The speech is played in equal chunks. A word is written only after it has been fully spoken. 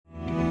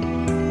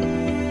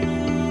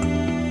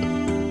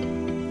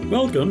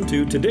Welcome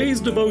to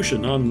today's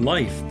devotion on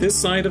life this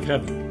side of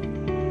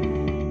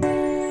heaven.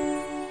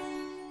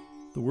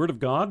 The Word of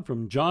God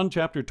from John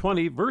chapter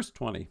 20, verse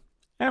 20.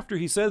 After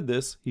he said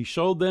this, he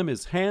showed them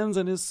his hands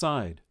and his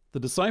side. The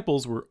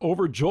disciples were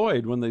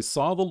overjoyed when they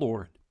saw the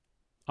Lord.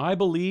 I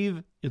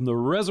believe in the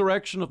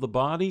resurrection of the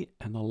body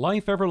and the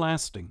life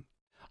everlasting.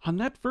 On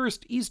that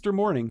first Easter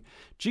morning,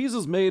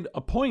 Jesus made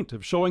a point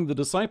of showing the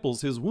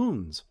disciples his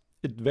wounds.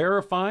 It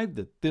verified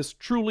that this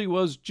truly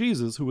was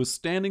Jesus who was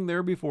standing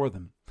there before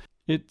them.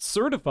 It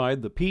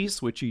certified the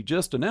peace which he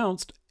just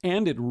announced,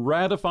 and it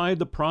ratified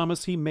the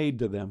promise he made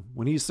to them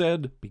when he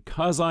said,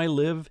 "Because I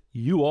live,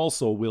 you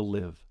also will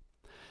live."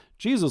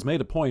 Jesus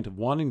made a point of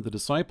wanting the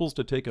disciples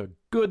to take a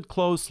good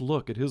close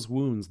look at his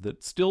wounds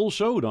that still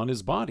showed on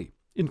his body.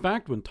 In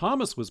fact, when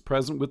Thomas was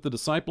present with the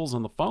disciples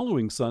on the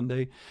following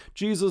Sunday,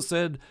 Jesus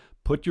said,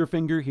 "Put your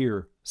finger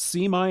here,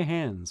 see my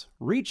hands,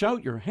 reach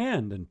out your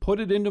hand and put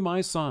it into my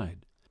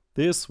side."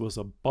 This was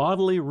a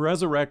bodily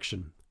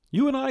resurrection.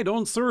 You and I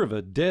don't serve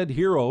a dead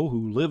hero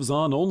who lives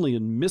on only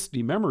in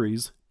misty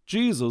memories.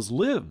 Jesus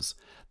lives.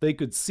 They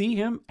could see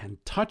him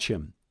and touch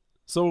him.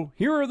 So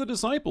here are the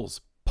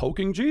disciples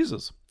poking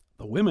Jesus.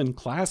 The women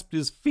clasped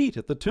his feet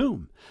at the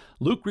tomb.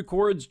 Luke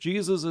records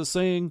Jesus as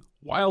saying,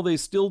 while they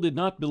still did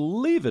not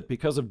believe it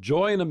because of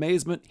joy and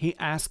amazement, he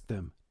asked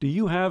them, "Do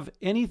you have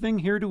anything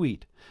here to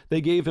eat?" They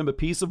gave him a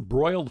piece of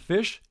broiled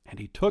fish, and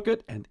he took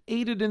it and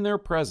ate it in their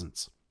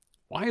presence.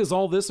 Why is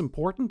all this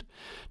important?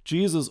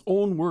 Jesus'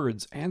 own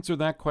words answer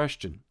that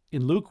question.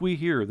 In Luke we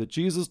hear that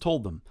Jesus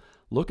told them,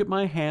 "Look at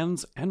my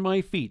hands and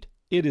my feet.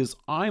 It is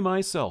I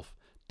myself.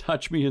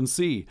 Touch me and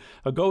see.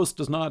 A ghost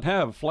does not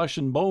have flesh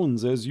and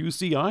bones as you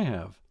see I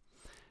have."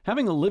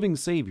 Having a living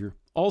Savior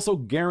also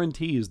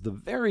guarantees the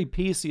very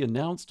peace he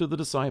announced to the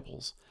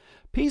disciples.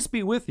 Peace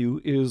be with you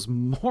is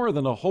more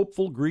than a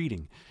hopeful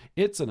greeting.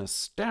 It's an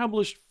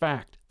established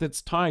fact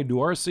that's tied to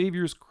our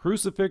Savior's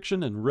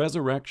crucifixion and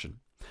resurrection.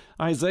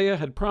 Isaiah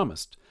had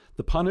promised,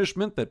 the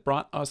punishment that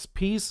brought us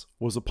peace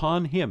was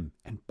upon him,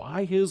 and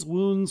by his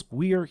wounds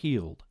we are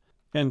healed.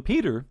 And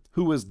Peter,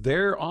 who was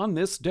there on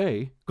this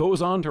day,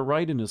 goes on to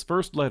write in his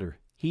first letter,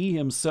 "He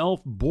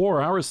himself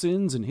bore our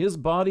sins in his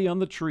body on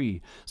the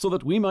tree, so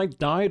that we might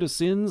die to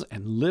sins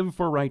and live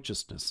for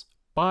righteousness.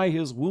 By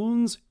his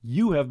wounds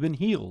you have been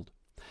healed."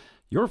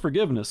 Your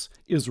forgiveness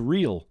is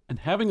real, and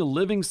having a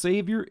living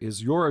Savior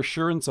is your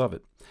assurance of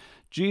it.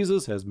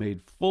 Jesus has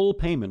made full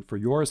payment for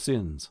your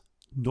sins.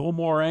 No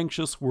more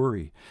anxious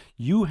worry.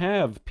 You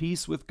have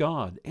peace with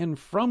God and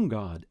from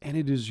God, and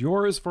it is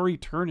yours for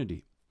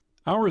eternity.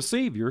 Our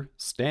Savior,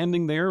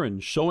 standing there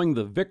and showing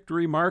the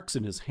victory marks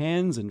in his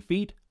hands and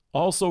feet,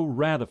 also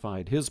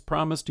ratified his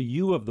promise to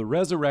you of the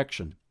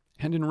resurrection.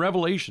 And in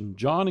Revelation,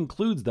 John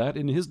includes that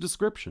in his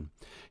description.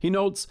 He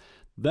notes,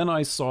 "Then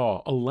I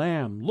saw a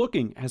lamb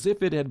looking as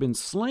if it had been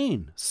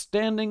slain,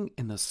 standing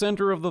in the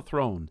center of the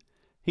throne.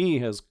 He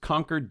has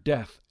conquered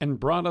death and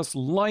brought us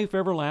life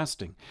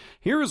everlasting."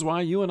 Here's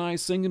why you and I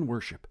sing and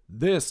worship.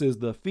 This is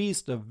the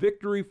feast of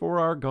victory for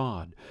our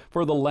God.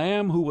 For the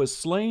Lamb who was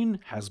slain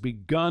has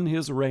begun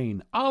his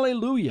reign.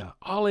 Alleluia!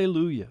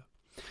 Alleluia!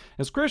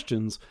 As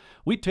Christians,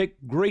 we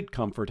take great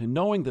comfort in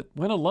knowing that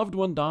when a loved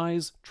one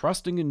dies,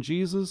 trusting in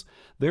Jesus,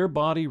 their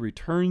body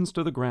returns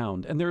to the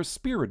ground and their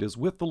spirit is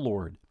with the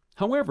Lord.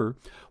 However,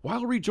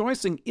 while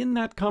rejoicing in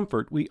that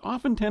comfort, we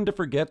often tend to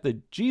forget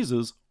that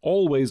Jesus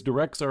always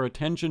directs our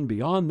attention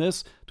beyond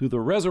this to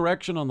the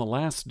resurrection on the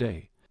last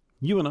day.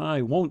 You and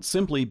I won't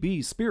simply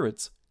be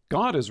spirits.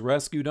 God has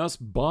rescued us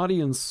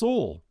body and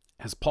soul.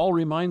 As Paul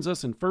reminds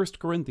us in 1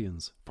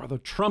 Corinthians, "For the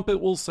trumpet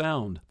will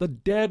sound, the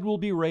dead will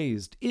be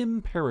raised,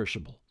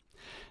 imperishable."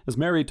 As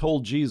Mary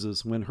told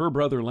Jesus when her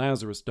brother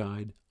Lazarus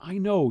died, "I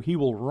know he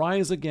will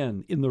rise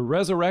again in the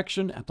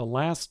resurrection at the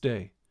last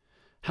day."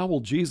 How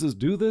will Jesus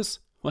do this?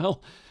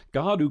 Well,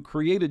 God, who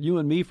created you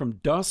and me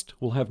from dust,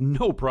 will have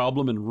no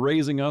problem in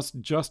raising us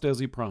just as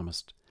he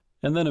promised.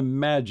 And then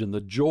imagine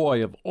the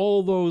joy of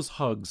all those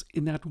hugs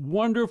in that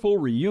wonderful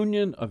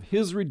reunion of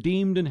his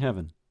redeemed in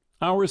heaven.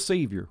 Our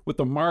Savior, with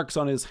the marks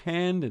on his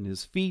hand and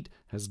his feet,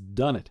 has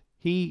done it.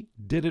 He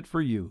did it for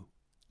you.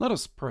 Let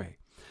us pray.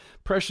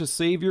 Precious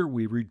Savior,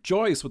 we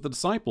rejoice with the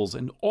disciples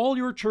and all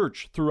your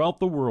church throughout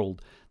the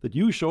world that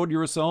you showed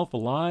yourself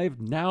alive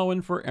now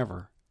and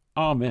forever.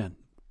 Amen.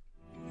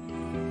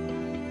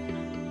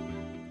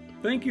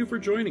 Thank you for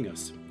joining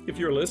us. If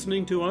you're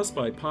listening to us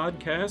by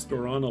podcast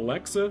or on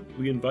Alexa,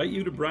 we invite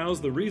you to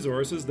browse the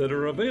resources that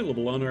are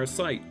available on our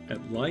site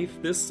at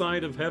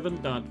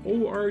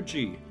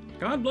lifethissideofheaven.org.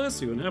 God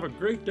bless you and have a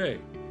great day.